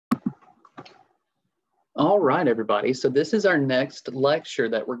All right, everybody. So this is our next lecture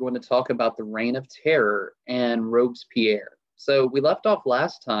that we're going to talk about the Reign of Terror and Robespierre. So we left off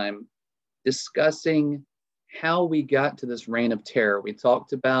last time discussing how we got to this Reign of Terror. We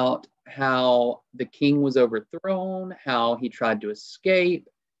talked about how the king was overthrown, how he tried to escape,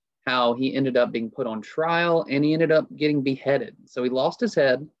 how he ended up being put on trial, and he ended up getting beheaded. So he lost his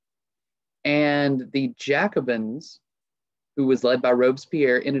head, and the Jacobins, who was led by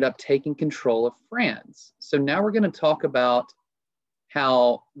Robespierre, ended up taking control of France. So now we're going to talk about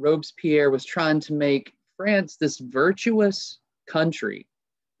how Robespierre was trying to make France this virtuous country,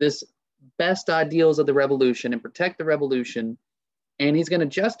 this best ideals of the revolution, and protect the revolution. And he's going to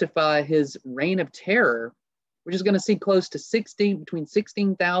justify his reign of terror, which is going to see close to between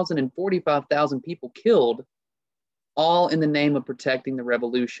 16,000 and 45,000 people killed, all in the name of protecting the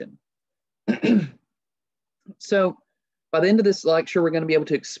revolution. So by the end of this lecture, we're going to be able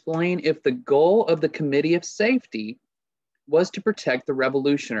to explain if the goal of the Committee of Safety was to protect the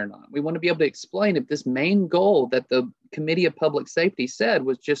revolution or not. We want to be able to explain if this main goal that the Committee of Public Safety said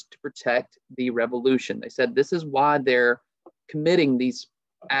was just to protect the revolution. They said this is why they're committing these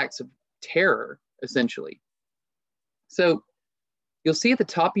acts of terror, essentially. So you'll see at the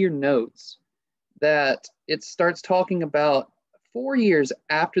top of your notes that it starts talking about 4 years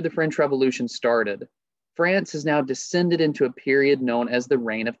after the French Revolution started, France has now descended into a period known as the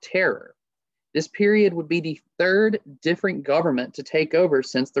Reign of Terror. This period would be the third different government to take over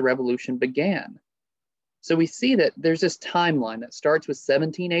since the revolution began. So we see that there's this timeline that starts with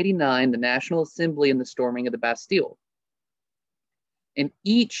 1789, the National Assembly and the storming of the Bastille. In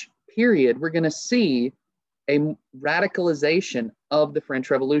each period, we're going to see a radicalization of the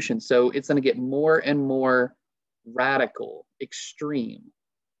French Revolution. So it's going to get more and more radical, extreme.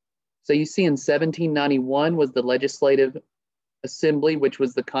 So you see in 1791 was the Legislative Assembly, which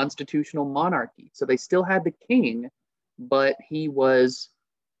was the constitutional monarchy. So they still had the king, but he was,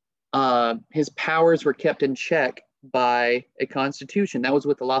 his powers were kept in check by a constitution. That was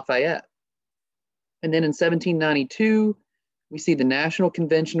with the Lafayette. And then in 1792, we see the National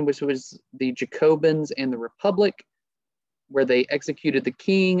Convention, which was the Jacobins and the Republic, where they executed the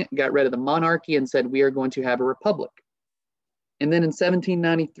king, got rid of the monarchy, and said, we are going to have a republic. And then in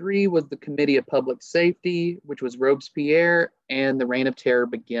 1793 was the Committee of Public Safety, which was Robespierre, and the Reign of Terror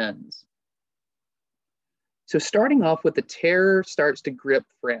begins. So starting off with the terror starts to grip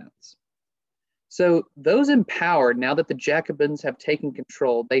France. So those empowered, now that the Jacobins have taken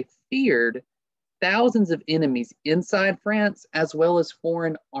control, they feared thousands of enemies inside France as well as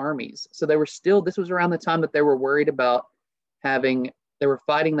foreign armies. So they were still, this was around the time that they were worried about they were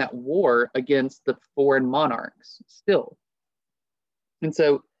fighting that war against the foreign monarchs still. And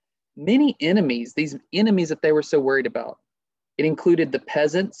so many enemies, these enemies that they were so worried about, it included the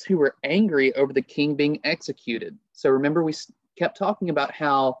peasants who were angry over the king being executed. So remember, we kept talking about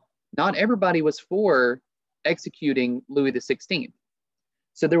how not everybody was for executing Louis XVI.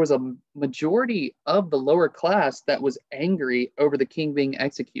 So there was a majority of the lower class that was angry over the king being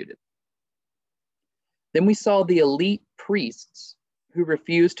executed. Then we saw the elite priests who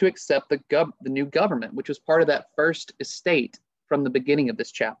refused to accept the new government, which was part of that first estate from the beginning of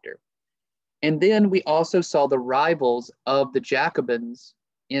this chapter. And then we also saw the rivals of the Jacobins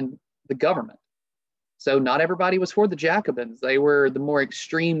in the government. So not everybody was for the Jacobins. They were the more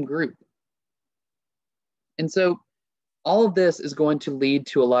extreme group. And so all of this is going to lead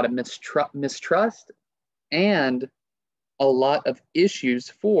to a lot of mistrust and a lot of issues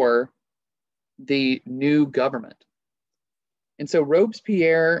for the new government. And so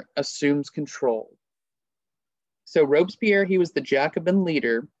Robespierre assumes control. So Robespierre, he was the Jacobin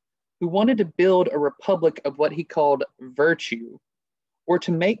leader who wanted to build a republic of what he called virtue, or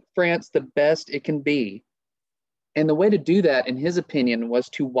to make France the best it can be. And the way to do that, in his opinion, was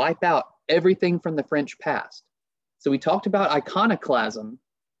to wipe out everything from the French past. So we talked about iconoclasm,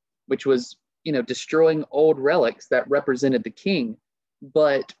 which was, destroying old relics that represented the king.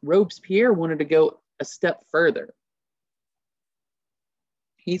 But Robespierre wanted to go a step further.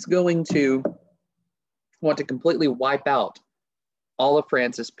 He's going to want to completely wipe out all of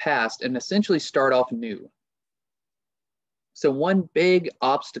France's past and essentially start off new. So one big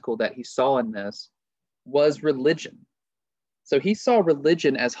obstacle that he saw in this was religion. So he saw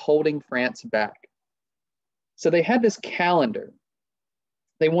religion as holding France back. So they had this calendar.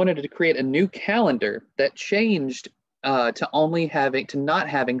 They wanted to create a new calendar that changed to not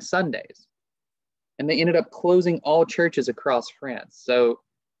having Sundays. And they ended up closing all churches across France. So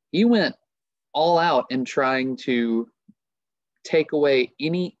he went all out in trying to take away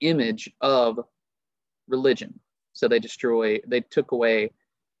any image of religion. So they took away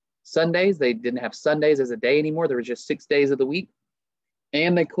Sundays, they didn't have Sundays as a day anymore. There was just 6 days of the week.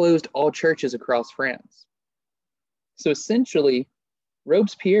 And they closed all churches across France. So essentially,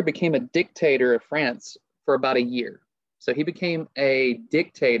 Robespierre became a dictator of France for about a year. So he became a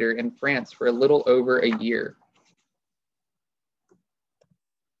dictator in France for a little over a year.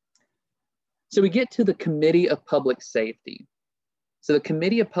 So we get to the Committee of Public Safety. So the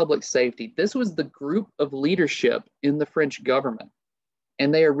Committee of Public Safety, this was the group of leadership in the French government.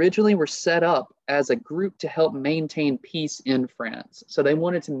 And they originally were set up as a group to help maintain peace in France. So they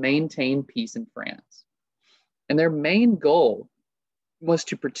wanted to maintain peace in France. And their main goal was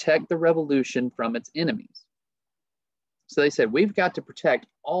to protect the revolution from its enemies. So they said, we've got to protect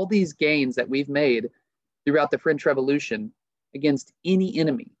all these gains that we've made throughout the French Revolution against any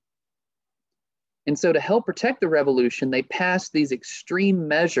enemy. And so to help protect the revolution, they passed these extreme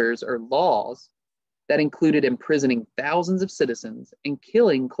measures or laws that included imprisoning thousands of citizens and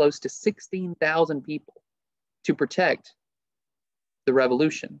killing close to 16,000 people to protect the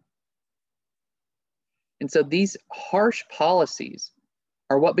revolution. And so these harsh policies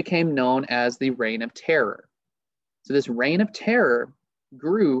are what became known as the Reign of Terror. So this Reign of Terror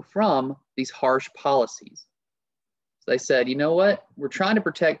grew from these harsh policies. So they said, you know what? We're trying to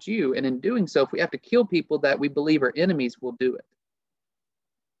protect you. And in doing so, if we have to kill people that we believe are enemies, we'll do it.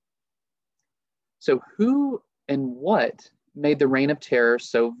 So who and what made the Reign of Terror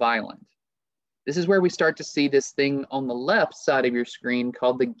so violent? This is where we start to see this thing on the left side of your screen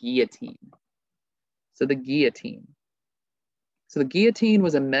called the guillotine. So the guillotine. So the guillotine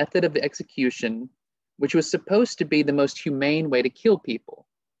was a method of execution which was supposed to be the most humane way to kill people.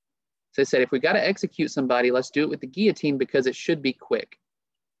 So they said, if we got to execute somebody, let's do it with the guillotine because it should be quick.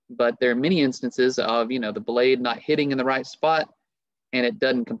 But there are many instances of, the blade not hitting in the right spot and it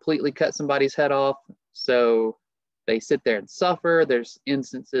doesn't completely cut somebody's head off. So they sit there and suffer. There's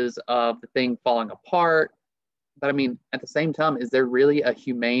instances of the thing falling apart. But I mean, at the same time, is there really a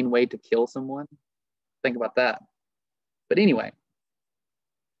humane way to kill someone? Think about that. But anyway,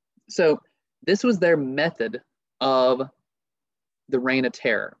 so this was their method of the Reign of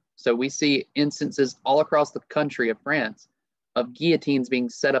Terror. So we see instances all across the country of France of guillotines being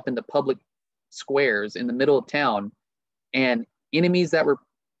set up into public squares in the middle of town, and enemies that were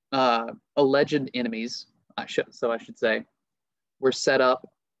alleged enemies, I should say, were set up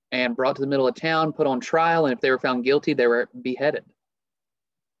and brought to the middle of town, put on trial, and if they were found guilty, they were beheaded.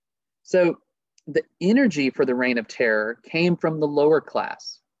 So the energy for the Reign of Terror came from the lower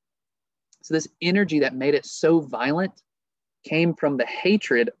class. So this energy that made it so violent came from the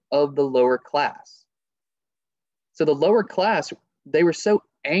hatred of the lower class. So the lower class, they were so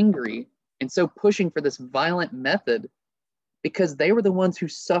angry and so pushing for this violent method because they were the ones who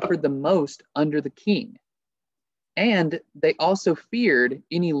suffered the most under the king. And they also feared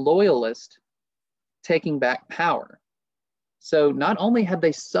any loyalist taking back power. So not only had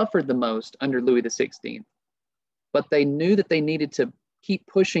they suffered the most under Louis XVI, but they knew that they needed to keep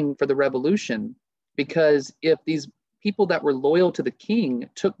pushing for the revolution, because if these people that were loyal to the king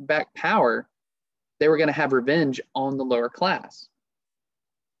took back power, they were going to have revenge on the lower class.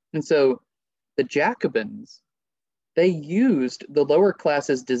 And so the Jacobins, they used the lower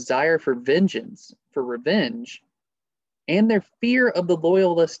class's desire for vengeance, for revenge, and their fear of the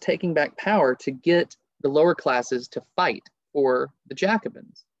loyalists taking back power to get the lower classes to fight for the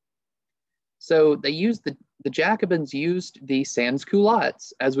Jacobins. So they used the Jacobins used the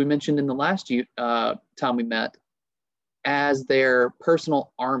sans-culottes, as we mentioned in the last time we met, as their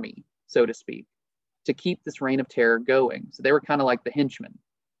personal army, so to speak, to keep this Reign of Terror going. So they were kind of like the henchmen.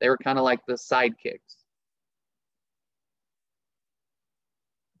 They were kind of like the sidekicks.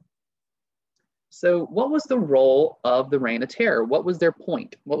 So what was the role of the Reign of Terror? What was their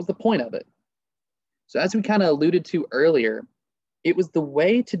point? What was the point of it? So as we kind of alluded to earlier, it was the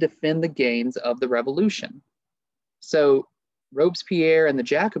way to defend the gains of the revolution. So Robespierre and the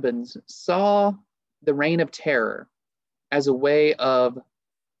Jacobins saw the Reign of Terror as a way of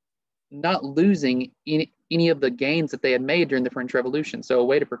not losing any of the gains that they had made during the French Revolution. So a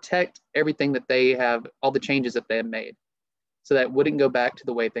way to protect everything that they have, all the changes that they have made, so that it wouldn't go back to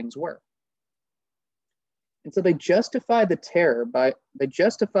the way things were. And so they justified the terror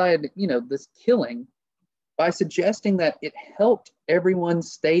this killing by suggesting that it helped everyone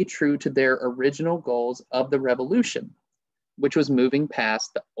stay true to their original goals of the revolution, which was moving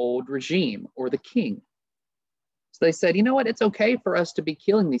past the old regime or the king. So they said, you know what, it's okay for us to be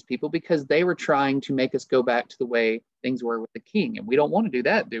killing these people because they were trying to make us go back to the way things were with the king. And we don't want to do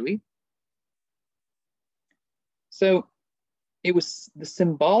that, do we? So it was the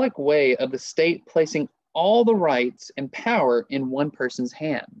symbolic way of the state placing all the rights and power in one person's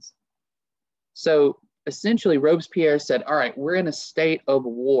hands. So essentially, Robespierre said, all right, we're in a state of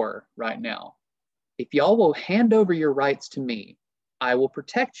war right now. If y'all will hand over your rights to me, I will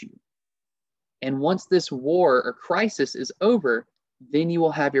protect you. And once this war or crisis is over, then you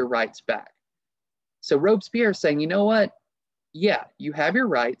will have your rights back. So Robespierre is saying, you know what? Yeah, you have your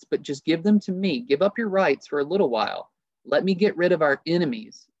rights, but just give them to me. Give up your rights for a little while. Let me get rid of our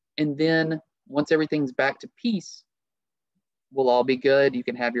enemies. And then once everything's back to peace, we'll all be good. You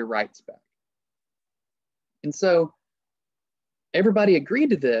can have your rights back. And so everybody agreed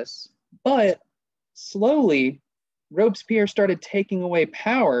to this, but slowly Robespierre started taking away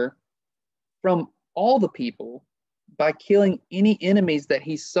power from all the people by killing any enemies that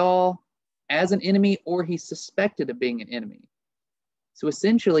he saw as an enemy or he suspected of being an enemy. So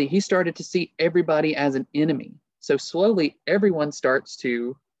essentially, he started to see everybody as an enemy. So slowly, everyone starts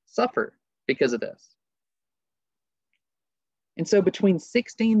to suffer because of this. And so between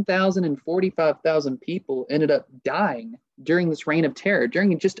 16,000 and 45,000 people ended up dying during this reign of terror,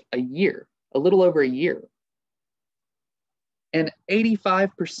 during just a year, a little over a year. And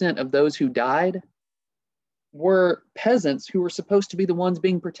 85% of those who died were peasants who were supposed to be the ones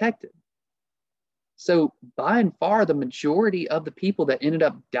being protected. So by and far, the majority of the people that ended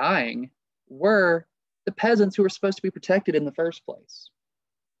up dying were the peasants who were supposed to be protected in the first place.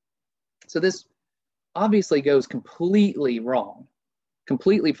 So this obviously goes completely wrong,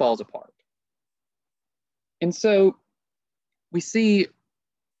 completely falls apart. And so we see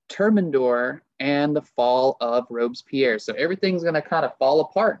Thermidor and the fall of Robespierre. So everything's going to kind of fall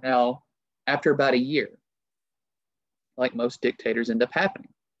apart now after about a year, like most dictators end up happening.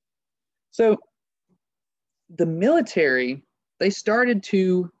 So the military, they started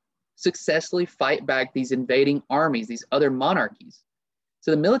to successfully fight back these invading armies, these other monarchies.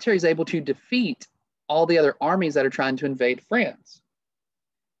 So the military is able to defeat all the other armies that are trying to invade France.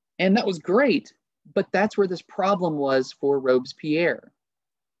 And that was great, but that's where this problem was for Robespierre.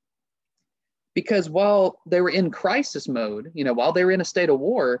 Because while they were in crisis mode, while they were in a state of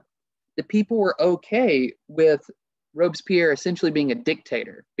war, the people were okay with Robespierre essentially being a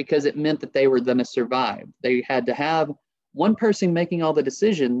dictator because it meant that they were going to survive. They had to have one person making all the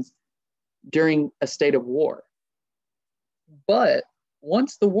decisions during a state of war. But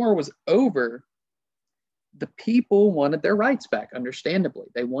once the war was over, the people wanted their rights back, understandably.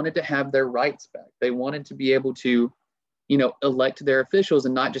 They wanted to have their rights back. They wanted to be able to, elect their officials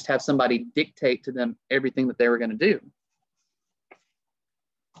and not just have somebody dictate to them everything that they were going to do.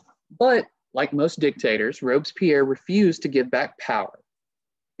 But like most dictators, Robespierre refused to give back power.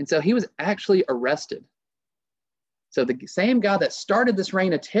 And so he was actually arrested. So the same guy that started this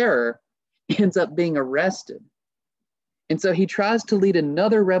reign of terror ends up being arrested. And so he tries to lead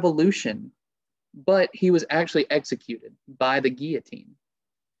another revolution, but he was actually executed by the guillotine.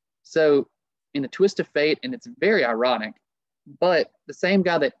 So in a twist of fate, and it's very ironic, but the same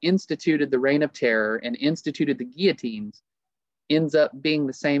guy that instituted the reign of terror and instituted the guillotines ends up being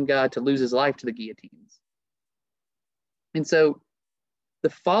the same guy to lose his life to the guillotines. And so the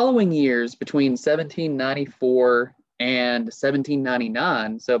following years between 1794 and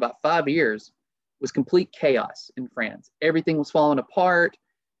 1799, so about 5 years, was complete chaos in France. Everything was falling apart.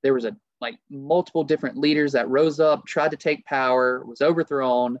 There was multiple different leaders that rose up, tried to take power, was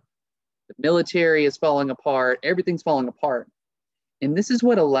overthrown. The military is falling apart. Everything's falling apart. And this is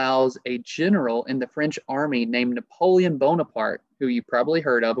what allows a general in the French army named Napoleon Bonaparte, who you probably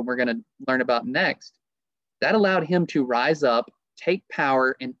heard of and we're going to learn about next. That allowed him to rise up, take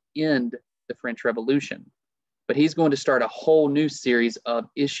power, and end the French Revolution. But he's going to start a whole new series of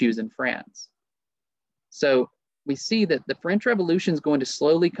issues in France. So we see that the French Revolution is going to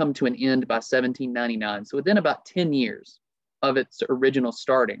slowly come to an end by 1799. So within about 10 years of its original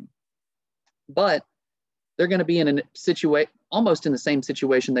starting. But they're going to be in a situation, almost in the same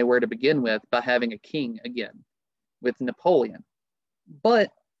situation they were to begin with by having a king again with Napoleon.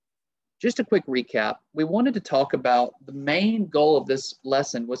 But just a quick recap, we wanted to talk about the main goal of this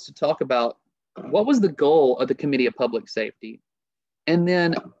lesson was to talk about what was the goal of the Committee of Public Safety? And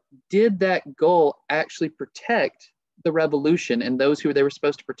then did that goal actually protect the revolution and those who they were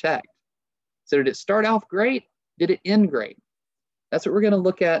supposed to protect? So did it start off great? Did it end great? That's what we're going to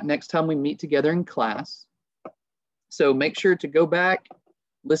look at next time we meet together in class. So make sure to go back,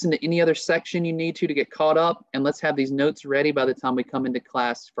 listen to any other section you need to get caught up, and let's have these notes ready by the time we come into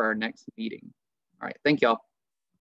class for our next meeting. All right, thank y'all.